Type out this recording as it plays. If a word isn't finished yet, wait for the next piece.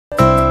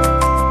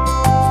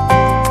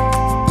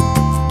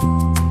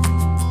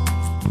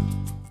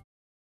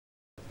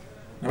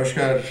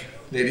Namaskar,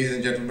 ladies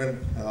and gentlemen.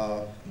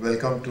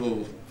 Welcome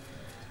to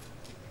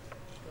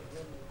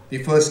the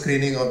first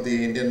screening of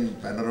the Indian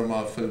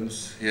Panorama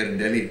films here in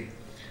Delhi.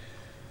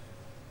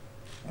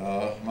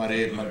 हमारे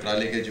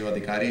मंत्रालय के जो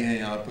अधिकारी हैं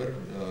यहाँ पर,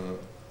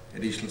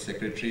 एडिशनल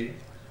सेक्रेटरी,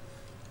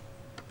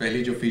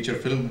 पहली जो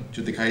फीचर फिल्म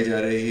जो दिखाई जा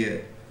रही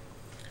है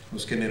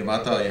उसके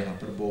निर्माता यहाँ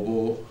पर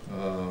बोबो,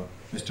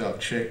 mister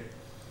Akshay,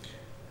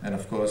 end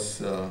of course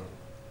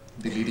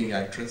the leading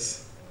actress.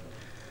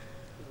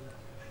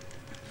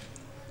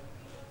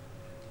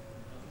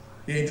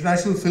 ये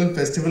इंटरनेशनल फिल्म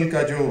फेस्टिवल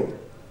का जो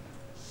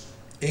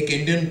एक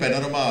इंडियन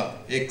पैनोरमा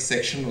एक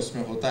सेक्शन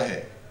उसमें होता है.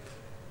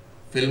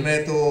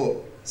 फिल्में तो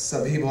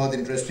सभी बहुत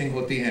इंटरेस्टिंग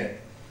होती हैं,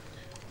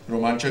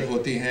 रोमांचक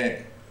होती हैं.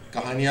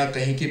 कहानियाँ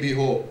कहीं की भी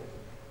हो,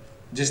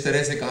 जिस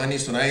तरह से कहानी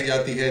सुनाई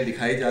जाती है,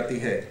 दिखाई जाती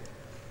है,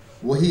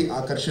 वही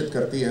आकर्षित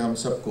करती है हम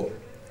सबको.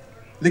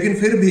 लेकिन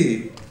फिर भी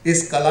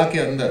इस कला के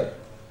अंदर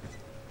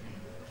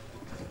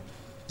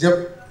जब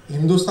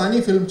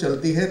हिंदुस्तानी फिल्म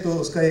चलती है तो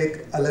उसका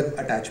एक अलग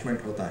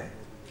अटैचमेंट होता है,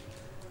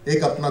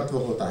 एक अपनत्व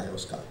होता है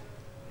उसका.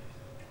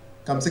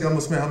 कम से कम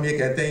उसमें हम ये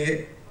कहते हैं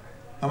ये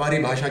हमारी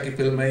भाषा की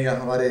फिल्म है, या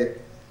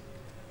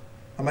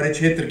हमारे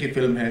क्षेत्र की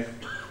फिल्म है,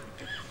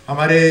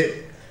 हमारे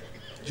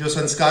जो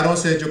संस्कारों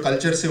से, जो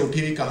कल्चर से उठी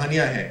हुई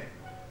कहानियां हैं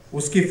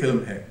उसकी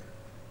फिल्म है.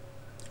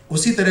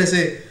 उसी तरह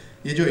से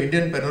ये जो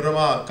इंडियन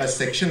पैनोरमा का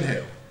सेक्शन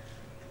है,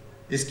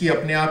 इसकी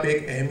अपने आप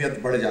एक अहमियत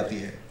बढ़ जाती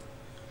है.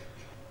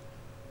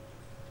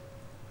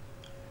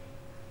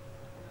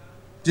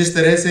 जिस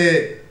तरह से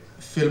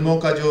फिल्मों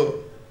का जो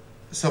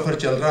सफ़र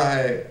चल रहा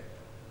है,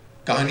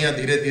 कहानियाँ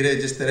धीरे धीरे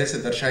जिस तरह से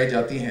दर्शाई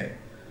जाती हैं,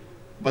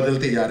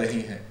 बदलती जा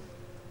रही हैं.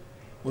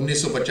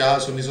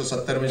 1950,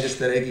 1970 में जिस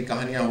तरह की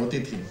कहानियाँ होती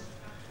थी,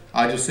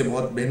 आज उससे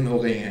बहुत भिन्न हो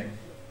गई हैं.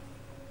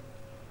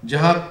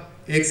 जहाँ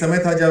एक समय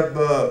था जब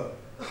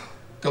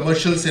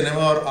कमर्शियल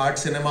सिनेमा और आर्ट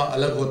सिनेमा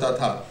अलग होता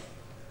था,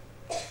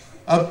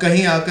 अब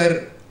कहीं आकर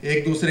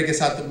एक दूसरे के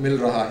साथ मिल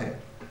रहा है.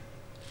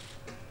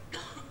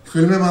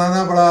 फिल्में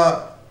बनाना बड़ा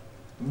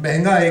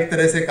महंगा एक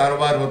तरह से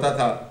कारोबार होता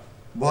था,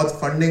 बहुत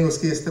फंडिंग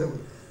उसकी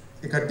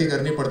इकट्ठी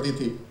करनी पड़ती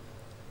थी.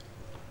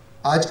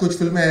 आज कुछ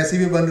फिल्में ऐसी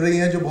भी बन रही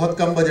हैं जो बहुत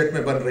कम बजट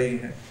में बन रही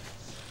हैं.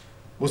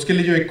 उसके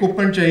लिए जो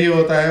इक्विपमेंट चाहिए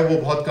होता है वो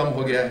बहुत कम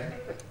हो गया है,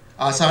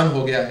 आसान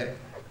हो गया है.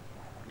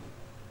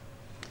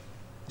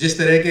 जिस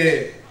तरह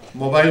के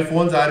मोबाइल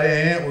फोन्स आ रहे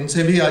हैं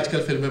उनसे भी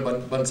आजकल फिल्में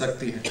बन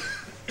सकती हैं.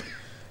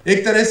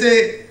 एक तरह से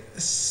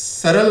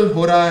सरल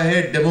हो रहा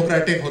है,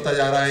 डेमोक्रेटिक होता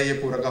जा रहा है ये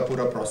पूरा का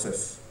पूरा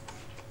प्रोसेस.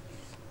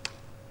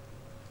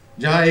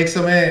 जहां एक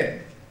समय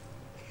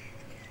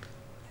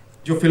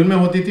जो फिल्में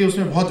होती थी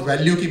उसमें बहुत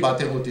वैल्यू की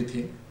बातें होती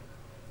थी,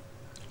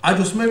 आज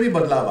उसमें भी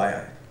बदलाव आया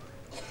है.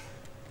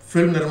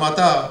 फिल्म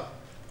निर्माता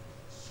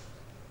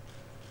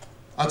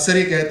अक्सर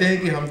ये कहते हैं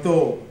कि हम तो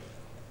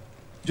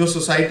जो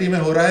सोसाइटी में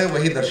हो रहा है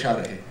वही दर्शा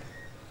रहे हैं.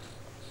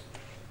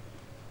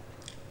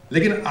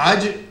 लेकिन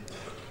आज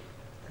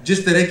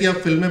जिस तरह की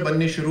अब फिल्में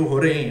बननी शुरू हो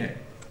रही हैं,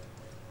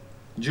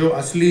 जो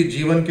असली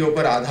जीवन के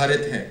ऊपर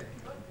आधारित हैं.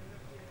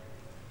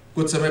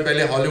 कुछ समय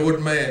पहले हॉलीवुड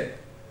में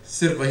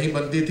सिर्फ वही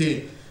बनती थी,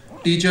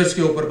 टीचर्स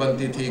के ऊपर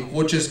बनती थी,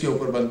 कोचेस के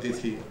ऊपर बनती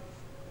थी,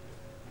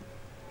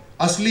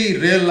 असली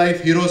रियल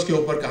लाइफ हीरोज के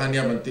ऊपर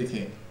कहानियां बनती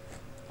थी.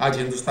 आज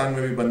हिंदुस्तान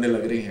में भी बनने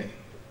लग रही हैं,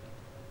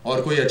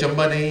 और कोई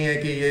अचंभा नहीं है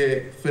कि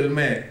ये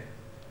फिल्में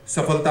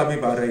सफलता भी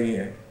पा रही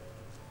हैं.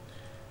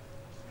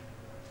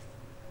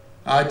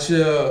 आज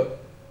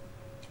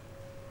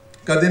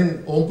का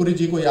दिन ओमपुरी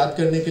जी को याद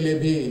करने के लिए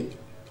भी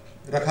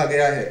रखा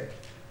गया है.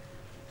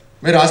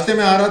 मैं रास्ते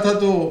में आ रहा था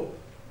तो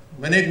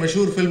मैंने एक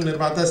मशहूर फिल्म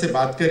निर्माता से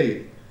बात करी.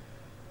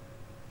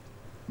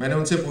 मैंने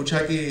उनसे पूछा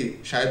कि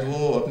शायद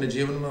वो अपने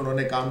जीवन में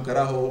उन्होंने काम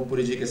करा हो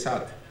ओमपुरी जी के साथ.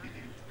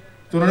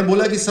 तो उन्होंने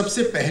बोला कि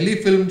सबसे पहली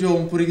फिल्म जो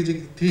ओमपुरी जी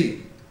की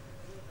थी,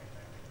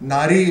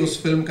 नारी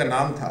उस फिल्म का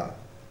नाम था.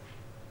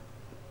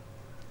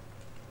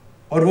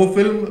 और वो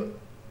फिल्म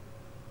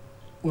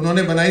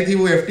उन्होंने बनाई थी,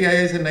 वो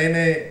FTI से नए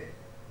नए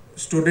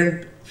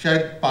स्टूडेंट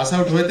शायद पास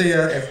आउट हुए थे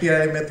या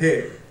FTI में थे,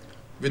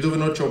 विदु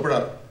विनोद चोपड़ा.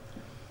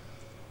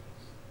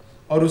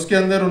 और उसके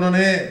अंदर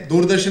उन्होंने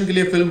दूरदर्शन के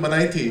लिए फिल्म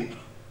बनाई थी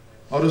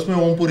और उसमें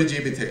ओमपुरी जी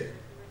भी थे.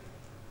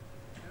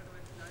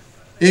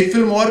 एक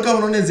फिल्म और का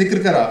उन्होंने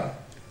जिक्र करा.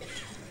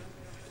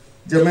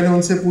 जब मैंने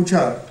उनसे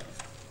पूछा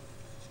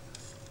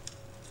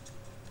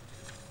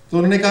तो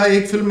उन्होंने कहा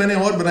एक फिल्म मैंने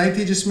और बनाई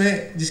थी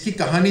जिसकी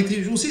कहानी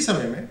थी, उसी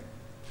समय में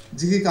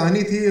जिसकी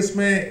कहानी थी,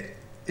 उसमें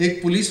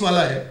एक पुलिस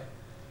वाला है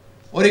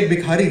और एक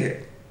भिखारी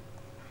है.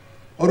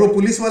 और वो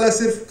पुलिस वाला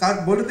सिर्फ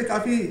बोले थे,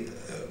 काफी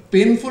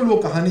पेनफुल वो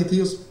कहानी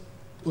थी.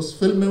 उस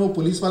फिल्म में वो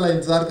पुलिस वाला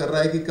इंतजार कर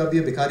रहा है कि कब ये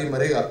भिखारी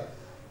मरेगा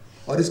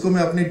और इसको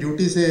मैं अपनी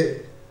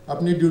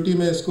ड्यूटी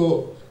में इसको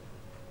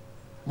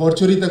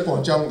मॉर्चुरी तक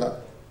पहुंचाऊंगा.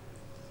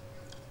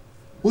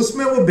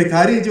 उसमें वो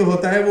भिखारी जो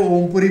होता है वो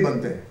ओमपुरी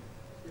बनते हैं.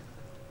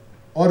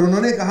 और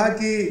उन्होंने कहा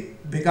कि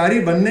भिखारी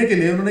बनने के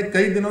लिए उन्होंने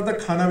कई दिनों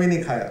तक खाना भी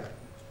नहीं खाया.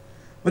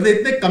 मतलब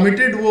इतने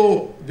कमिटेड वो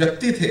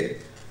व्यक्ति थे,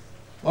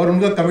 और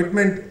उनका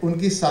कमिटमेंट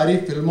उनकी सारी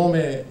फिल्मों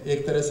में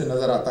एक तरह से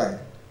नजर आता है.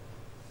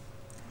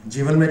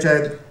 जीवन में चाहे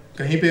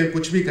कहीं पे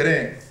कुछ भी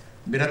करें,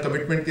 बिना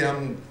कमिटमेंट के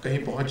हम कहीं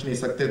पहुंच नहीं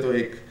सकते। तो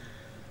एक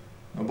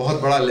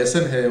बहुत बड़ा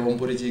लेसन है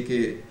ओमपुरी जी के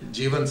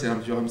जीवन से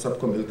हम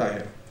सबको मिलता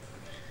है।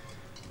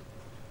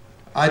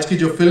 आज की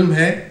जो फिल्म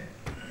है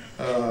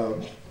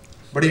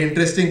बड़ी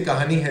इंटरेस्टिंग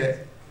कहानी है।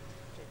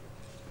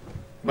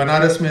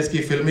 बनारस में इसकी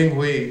फिल्मिंग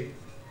हुई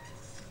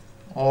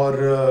और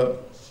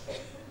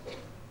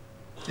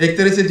एक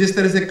तरह से जिस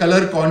तरह से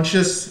कलर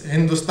कॉन्शियस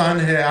हिंदुस्तान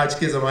है आज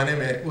के ज़माने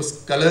में,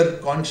 उस कलर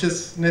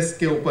कॉन्शियसनेस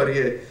के ऊपर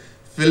ये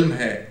फिल्म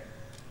है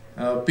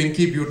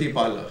Pinky beauty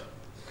parlour.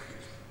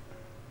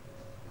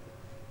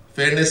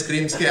 Fairness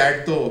creams के ऐड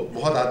तो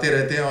बहुत आते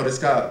रहते हैं और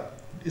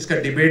इसका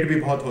डिबेट भी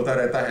बहुत होता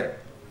रहता है।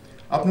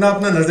 अपना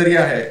अपना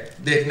नज़रिया है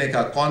देखने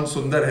का, कौन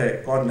सुंदर है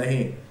कौन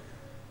नहीं।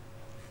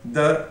 The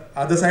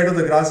other side of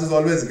the grass is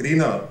always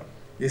greener,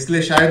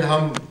 इसलिए शायद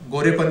हम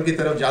गोरेपन की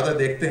तरफ ज़्यादा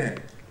देखते हैं।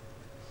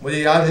 मुझे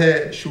याद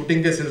है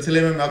शूटिंग के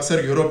सिलसिले में मैं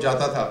अक्सर यूरोप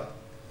जाता था।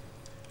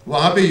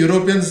 वहाँ पे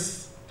यूरोपियंस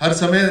हर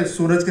समय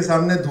सूरज के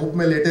सामने धूप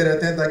में लेटे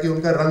रहते हैं ताकि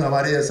उनका रंग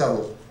हमारे जैसा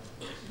हो।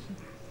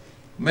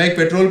 मैं एक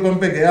पेट्रोल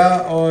पंप पे गया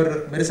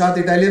और मेरे साथ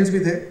इटालियंस भी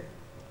थे,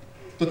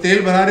 तो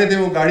तेल भरा रहे थे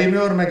वो गाड़ी में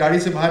और मैं गाड़ी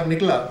से बाहर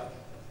निकला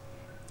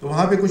तो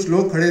वहाँ पे कुछ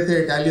लोग खड़े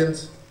थे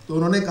इटालियंस। तो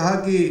उन्होंने कहा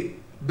कि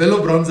बेलो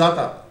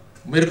ब्रोंजाता,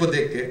 मेरे को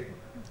देख के।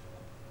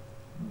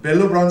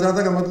 बेलो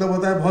ब्रोंजाता का मतलब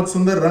होता है बहुत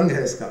सुंदर रंग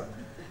है इसका।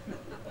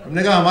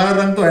 हमने कहा हमारा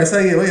रंग तो ऐसा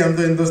ही है भाई, हम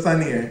तो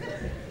हिंदुस्तानी हैं।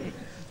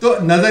 तो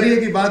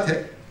नज़रिए की बात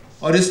है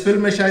और इस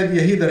फिल्म में शायद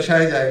यही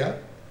दर्शाया जाएगा।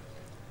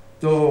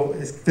 तो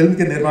इस फिल्म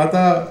के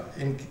निर्माता,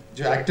 इन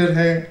जो एक्टर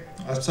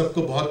हैं,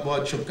 सबको बहुत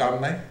बहुत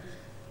शुभकामनाएं।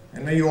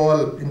 And may you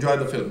all enjoy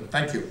the film.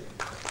 Thank you.